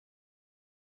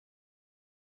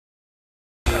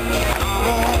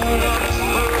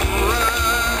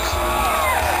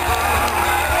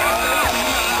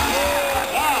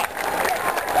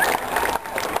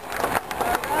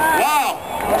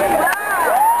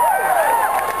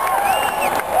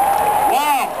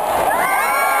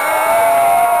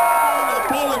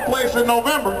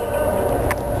November,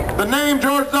 the name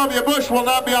George W. Bush will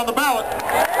not be on the ballot.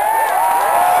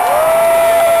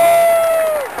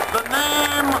 The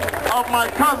name of my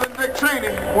cousin Dick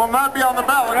Cheney will not be on the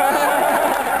ballot.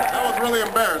 That was really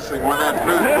embarrassing when that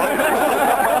news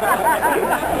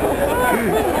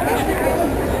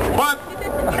broke. But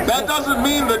that doesn't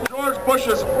mean that George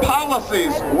Bush's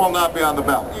policies will not be on the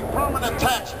ballot. A permanent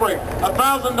tax break,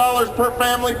 $1,000 per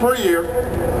family per year,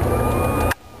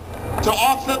 to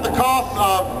offset the cost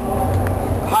of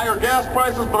higher gas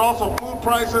prices, but also food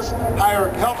prices, higher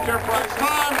health care prices. It's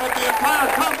time that the entire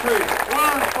country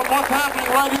learns from what's happening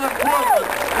right here in Portland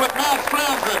with mass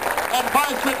transit and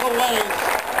bicycle lanes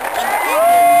and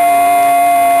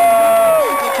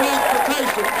the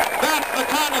transportation. That's the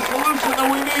kind of solution that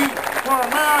we need for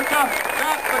America.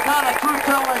 That's the kind of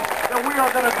truth-telling that we are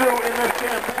going to do in this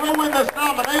campaign. We'll win this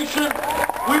nomination.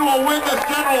 We will win this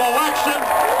general election.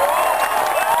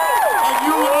 And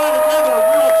you and I together,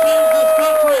 we will change this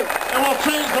country and we'll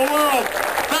change the world.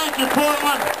 Thank you,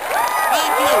 Portland.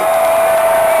 Thank you.